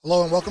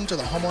Hello and welcome to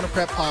the Homeowner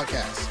Prep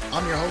Podcast.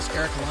 I'm your host,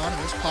 Eric Alon,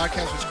 and this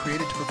podcast was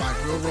created to provide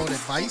real-world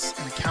advice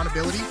and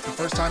accountability for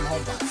first-time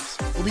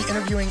homebuyers. We'll be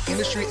interviewing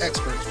industry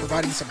experts,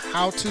 providing some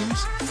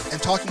how-tos,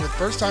 and talking with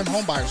first-time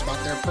homebuyers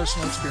about their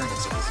personal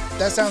experiences. If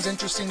that sounds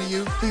interesting to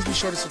you, please be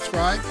sure to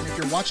subscribe, and if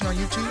you're watching on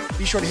YouTube,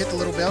 be sure to hit the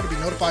little bell to be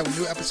notified when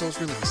new episodes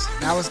release.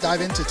 Now let's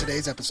dive into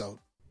today's episode.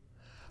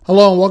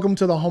 Hello and welcome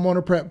to the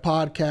Homeowner Prep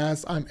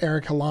Podcast. I'm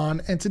Eric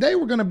Halan, and today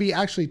we're going to be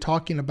actually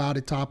talking about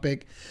a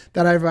topic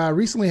that I've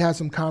recently had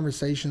some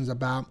conversations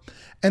about,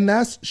 and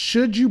that's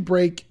should you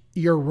break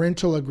your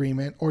rental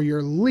agreement or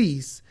your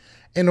lease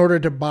in order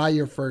to buy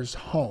your first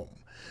home?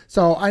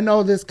 So I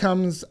know this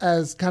comes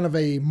as kind of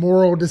a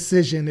moral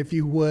decision, if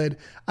you would,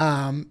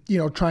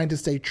 trying to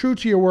stay true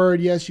to your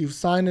word. Yes, you've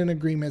signed an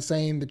agreement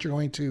saying that you're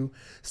going to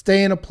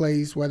stay in a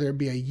place, whether it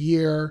be a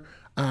year,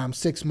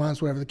 6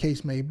 months, whatever the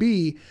case may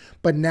be,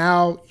 but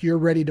now you're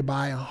ready to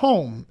buy a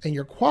home and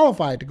you're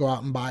qualified to go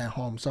out and buy a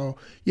home. So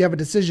you have a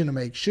decision to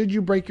make. Should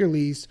you break your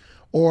lease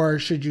or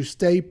should you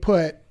stay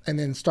put and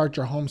then start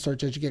your home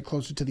search as you get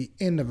closer to the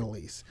end of the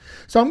lease?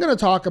 So I'm going to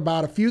talk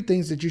about a few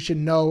things that you should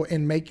know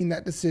in making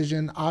that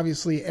decision.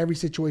 Obviously, every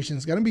situation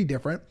is going to be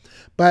different,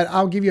 but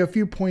I'll give you a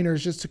few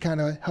pointers just to kind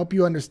of help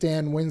you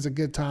understand when's a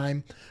good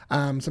time,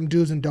 some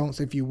do's and don'ts,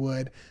 if you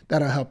would,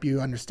 that'll help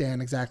you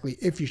understand exactly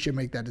if you should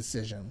make that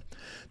decision.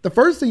 The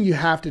first thing you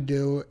have to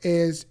do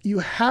is you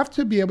have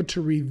to be able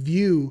to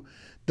review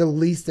the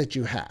lease that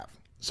you have.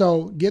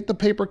 So get the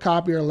paper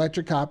copy or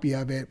electric copy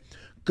of it,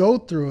 go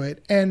through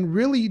it, and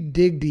really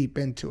dig deep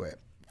into it.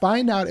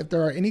 Find out if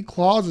there are any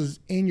clauses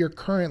in your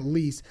current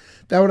lease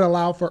that would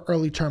allow for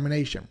early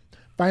termination.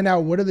 Find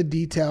out what are the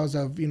details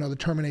of, the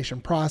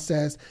termination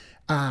process.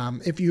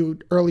 If you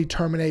early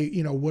terminate,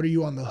 what are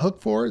you on the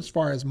hook for as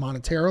far as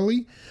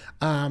monetarily?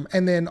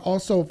 And then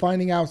also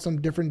finding out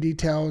some different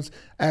details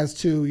as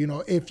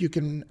to, if you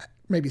can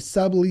maybe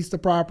sublease the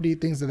property,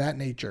 things of that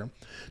nature.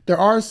 There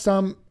are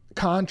some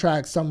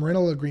contracts, some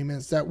rental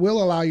agreements that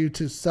will allow you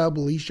to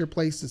sublease your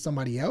place to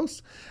somebody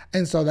else.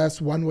 And so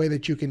that's one way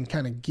that you can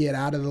kind of get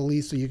out of the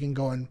lease, so you can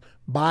go and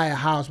buy a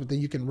house, but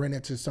then you can rent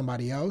it to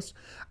somebody else.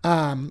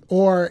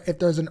 Or if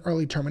there's an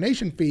early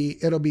termination fee,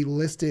 it'll be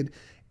listed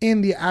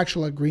in the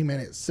actual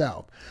agreement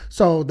itself.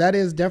 So that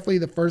is definitely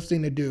the first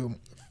thing to do.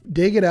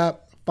 Dig it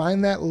up,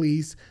 find that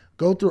lease,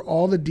 go through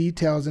all the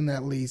details in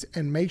that lease,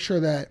 and make sure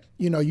that,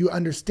 you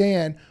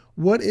understand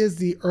what is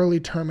the early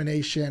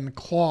termination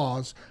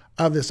clause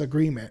of this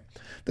agreement.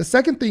 The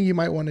second thing you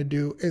might want to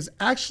do is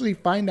actually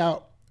find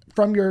out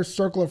from your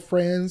circle of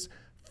friends,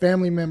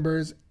 family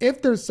members,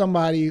 if there's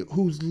somebody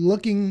who's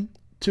looking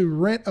to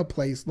rent a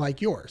place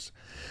like yours.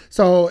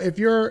 So if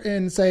you're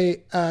in,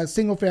 say, a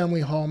single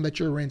family home that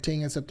you're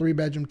renting, it's a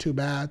 3-bedroom,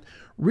 2-bath,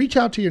 reach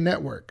out to your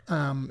network.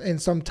 In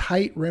some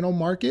tight rental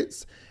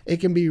markets, it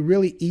can be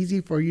really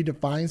easy for you to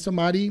find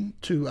somebody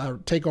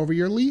to take over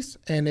your lease.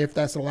 And if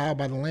that's allowed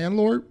by the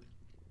landlord,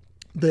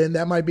 then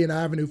that might be an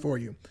avenue for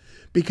you.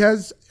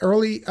 Because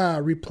early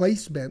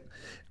replacement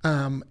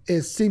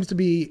seems to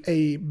be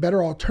a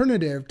better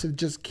alternative to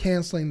just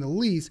canceling the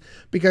lease,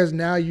 because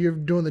now you're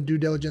doing the due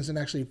diligence and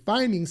actually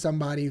finding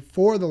somebody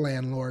for the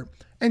landlord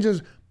and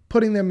just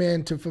putting them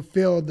in to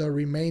fulfill the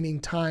remaining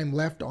time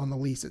left on the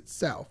lease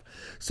itself.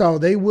 So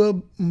they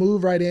will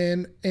move right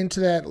into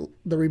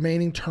the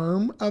remaining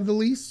term of the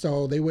lease.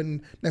 So they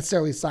wouldn't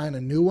necessarily sign a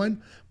new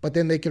one, but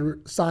then they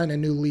could sign a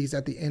new lease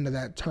at the end of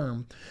that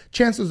term.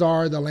 Chances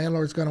are the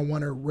landlord's going to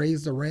want to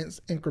raise the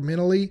rents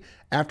incrementally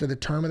after the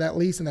term of that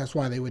lease, and that's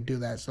why they would do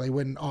that. So they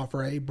wouldn't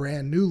offer a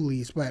brand new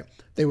lease, but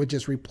they would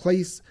just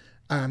replace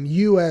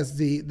you as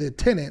the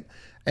tenant,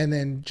 and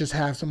then just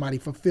have somebody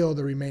fulfill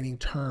the remaining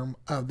term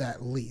of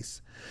that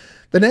lease.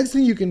 The next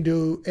thing you can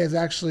do is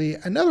actually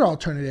another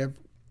alternative.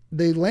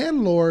 The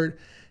landlord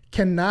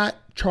cannot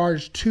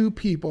charge 2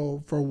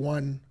 people for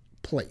one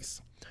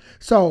place.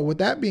 So with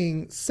that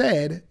being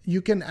said,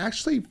 you can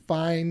actually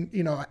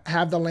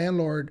have the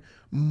landlord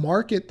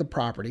market the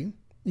property.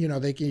 You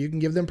can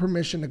give them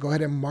permission to go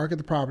ahead and market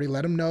the property,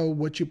 let them know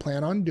what you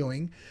plan on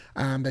doing,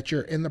 that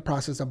you're in the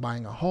process of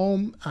buying a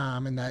home,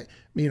 and that,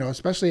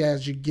 especially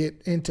as you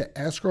get into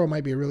escrow, it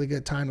might be a really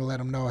good time to let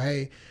them know,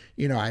 hey,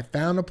 I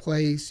found a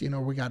place,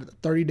 we got a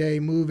 30-day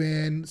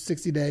move-in,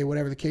 60-day,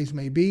 whatever the case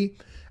may be.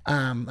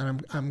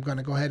 And I'm going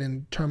to go ahead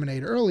and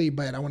terminate early,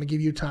 but I want to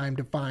give you time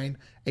to find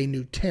a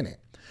new tenant.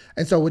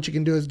 And so what you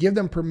can do is give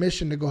them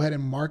permission to go ahead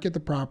and market the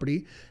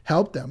property,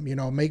 help them,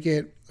 make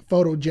it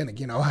photogenic,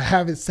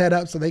 have it set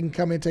up so they can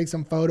come in and take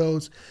some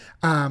photos,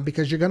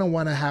 because you're going to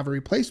want to have a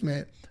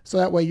replacement. So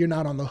that way you're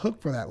not on the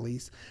hook for that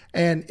lease.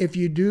 And if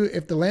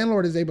the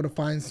landlord is able to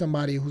find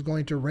somebody who's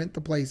going to rent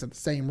the place at the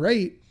same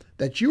rate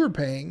that you were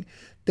paying,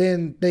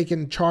 then they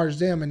can charge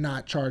them and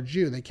not charge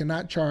you. They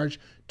cannot charge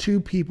 2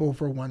 people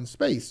for one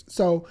space.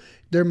 So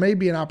there may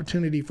be an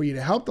opportunity for you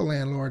to help the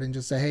landlord and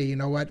just say, hey, you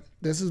know what?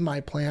 This is my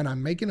plan.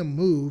 I'm making a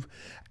move,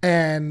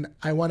 and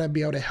I want to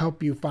be able to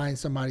help you find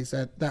somebody,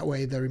 so that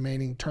way the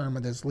remaining term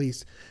of this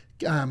lease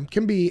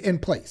can be in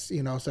place,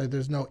 so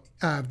there's no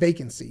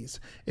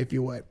vacancies, if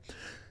you would.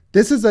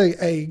 This is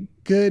a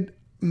good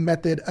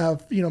method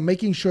of,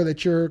 making sure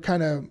that you're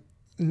kind of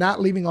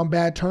not leaving on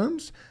bad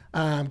terms.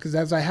 Because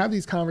as I have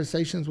these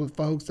conversations with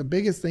folks, the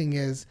biggest thing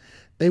is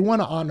they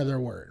want to honor their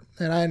word.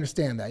 And I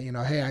understand that,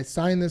 hey, I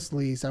signed this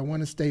lease. I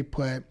want to stay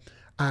put.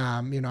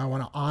 I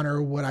want to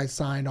honor what I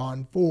signed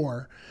on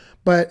for.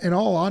 But in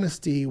all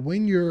honesty,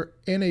 when you're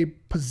in a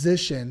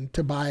position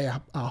to buy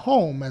a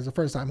home as a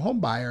first-time home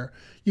buyer,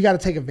 you got to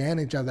take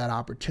advantage of that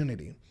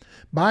opportunity.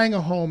 Buying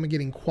a home and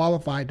getting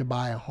qualified to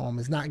buy a home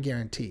is not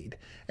guaranteed.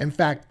 In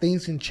fact,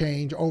 things can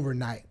change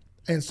overnight.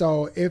 And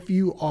so if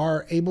you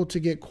are able to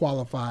get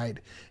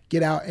qualified,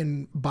 get out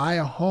and buy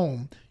a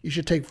home, you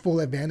should take full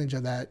advantage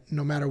of that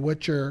no matter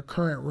what your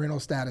current rental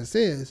status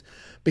is,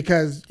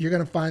 because you're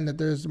going to find that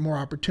there's more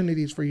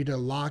opportunities for you to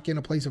lock in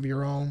a place of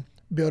your own,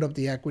 build up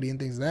the equity and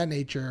things of that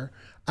nature,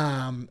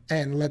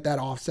 and let that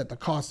offset the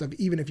cost of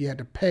even if you had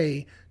to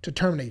pay to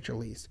terminate your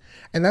lease.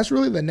 And that's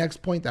really the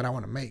next point that I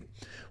want to make.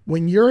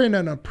 When you're in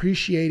an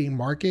appreciating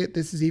market,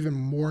 this is even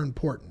more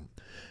important.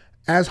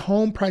 As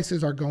home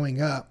prices are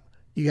going up,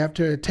 you have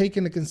to take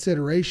into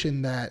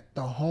consideration that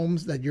the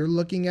homes that you're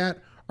looking at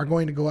are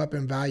going to go up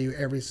in value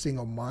every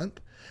single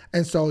month.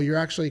 And so you're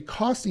actually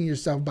costing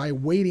yourself by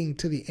waiting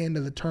to the end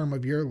of the term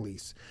of your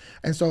lease.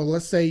 And so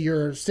let's say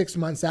you're 6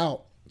 months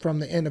out from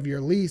the end of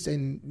your lease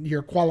and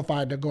you're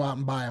qualified to go out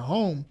and buy a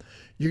home.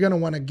 You're going to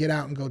want to get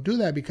out and go do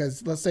that,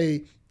 because let's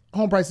say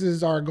home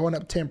prices are going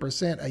up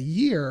 10% a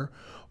year.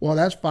 Well,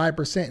 that's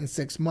 5% in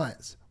 6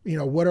 months.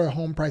 What are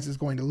home prices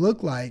going to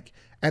look like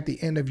at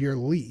the end of your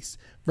lease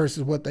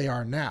versus what they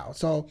are now?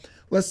 So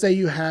let's say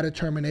you had a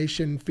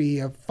termination fee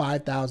of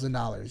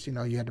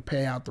 $5,000. You had to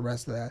pay out the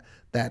rest of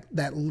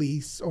that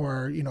lease,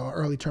 or,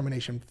 early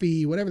termination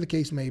fee, whatever the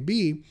case may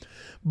be.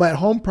 But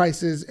home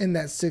prices in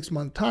that 6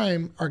 month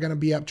time are going to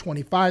be up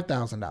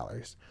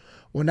 $25,000.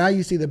 Well, now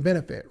you see the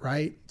benefit,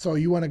 right? So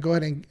you want to go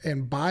ahead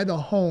and buy the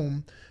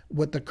home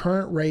with the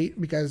current rate,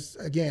 because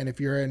again, if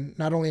you're in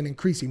not only an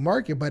increasing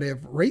market, but if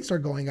rates are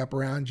going up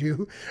around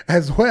you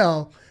as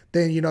well,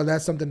 then,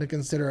 that's something to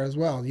consider as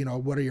well.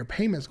 What are your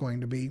payments going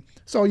to be?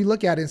 So you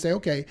look at it and say,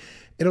 okay,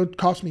 it'll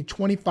cost me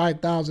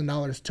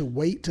 $25,000 to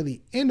wait to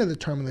the end of the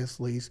term of this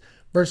lease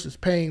versus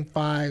paying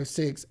 $5,000,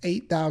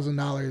 $6,000,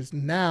 $8,000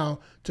 now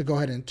to go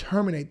ahead and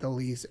terminate the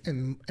lease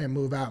and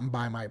move out and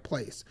buy my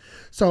place.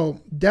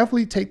 So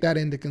definitely take that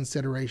into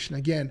consideration.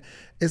 Again,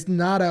 it's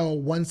not a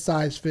one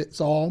size fits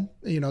all.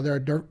 There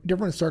are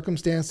different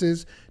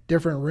circumstances,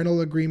 different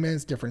rental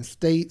agreements, different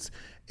states.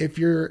 If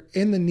you're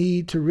in the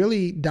need to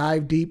really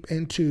dive deep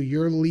into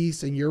your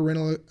lease and your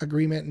rental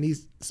agreement and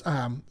these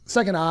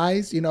second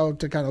eyes,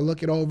 to kind of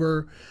look it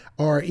over,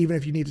 or even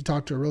if you need to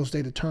talk to a real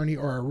estate attorney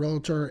or a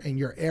realtor in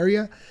your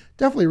area,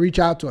 definitely reach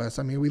out to us.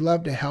 I mean, we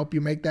love to help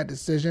you make that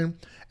decision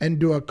and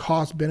do a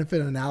cost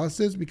benefit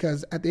analysis,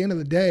 because at the end of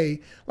the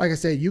day, like I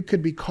said, you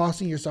could be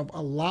costing yourself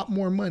a lot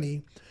more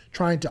money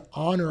trying to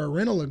honor a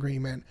rental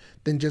agreement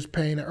than just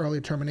paying an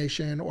early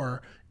termination,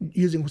 or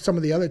using some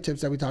of the other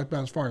tips that we talked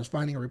about as far as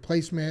finding a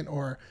replacement,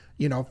 or,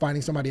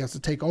 finding somebody else to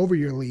take over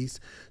your lease.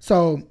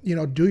 So,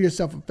 do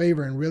yourself a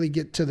favor and really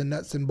get to the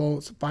nuts and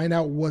bolts, find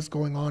out what's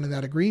going on in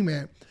that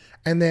agreement,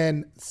 and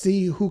then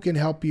see who can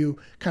help you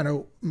kind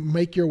of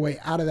make your way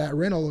out of that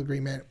rental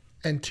agreement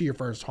and to your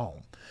first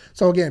home.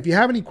 So again, if you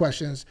have any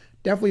questions,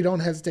 definitely don't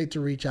hesitate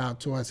to reach out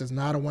to us. It's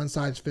not a one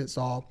size fits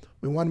all.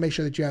 We want to make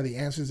sure that you have the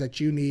answers that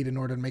you need in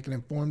order to make an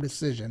informed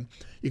decision.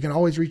 You can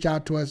always reach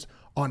out to us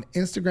on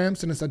Instagram.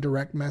 Send us a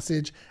direct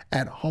message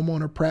at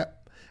Homeowner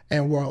Prep,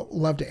 and we'll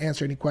love to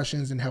answer any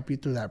questions and help you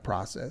through that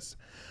process.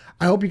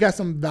 I hope you got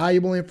some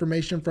valuable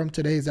information from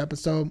today's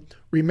episode.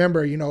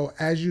 Remember,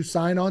 as you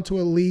sign on to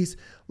a lease,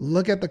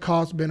 look at the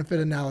cost benefit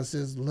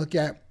analysis, look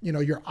at,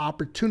 your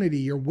opportunity,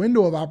 your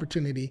window of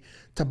opportunity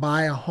to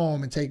buy a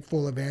home and take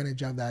full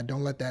advantage of that.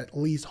 Don't let that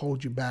lease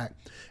hold you back.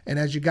 And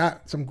as you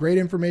got some great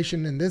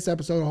information in this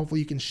episode, hopefully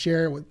you can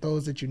share it with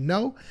those that you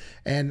know.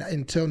 And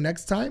until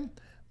next time,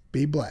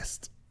 be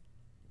blessed.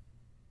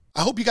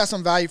 I hope you got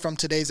some value from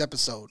today's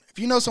episode. If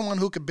you know someone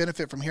who could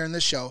benefit from hearing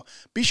this show,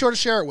 be sure to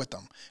share it with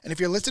them. And if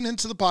you're listening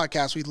to the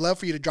podcast, we'd love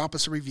for you to drop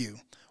us a review.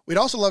 We'd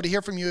also love to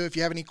hear from you if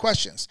you have any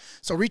questions.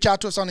 So reach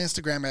out to us on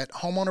Instagram at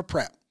Homeowner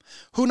Prep.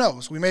 Who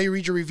knows, we may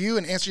read your review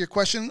and answer your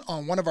question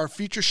on one of our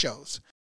future shows.